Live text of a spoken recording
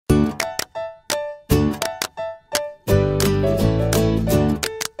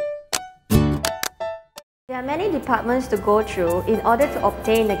There are many departments to go through in order to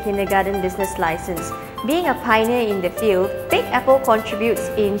obtain a kindergarten business license. Being a pioneer in the field, Big Apple contributes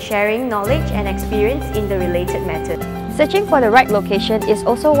in sharing knowledge and experience in the related method. Searching for the right location is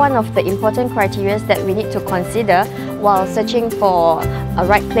also one of the important criteria that we need to consider while searching for a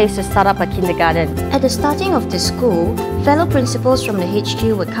right place to start up a kindergarten. At the starting of the school, fellow principals from the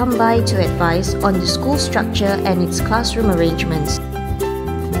HQ would come by to advise on the school structure and its classroom arrangements.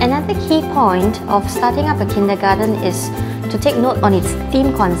 Another key point of starting up a kindergarten is to take note on its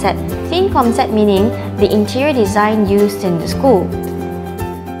theme concept. Theme concept meaning the interior design used in the school.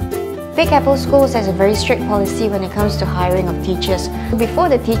 Big Apple Schools has a very strict policy when it comes to hiring of teachers. Before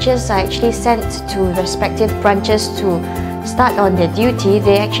the teachers are actually sent to respective branches to start on their duty,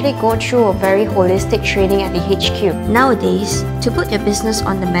 they actually go through a very holistic training at the HQ. Nowadays, to put your business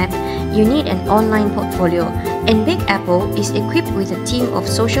on the map, you need an online portfolio, and Big Apple is equipped with a team of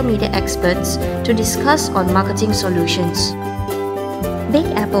social media experts to discuss on marketing solutions. Big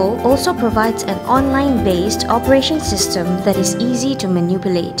Apple also provides an online-based operation system that is easy to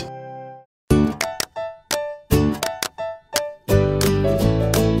manipulate.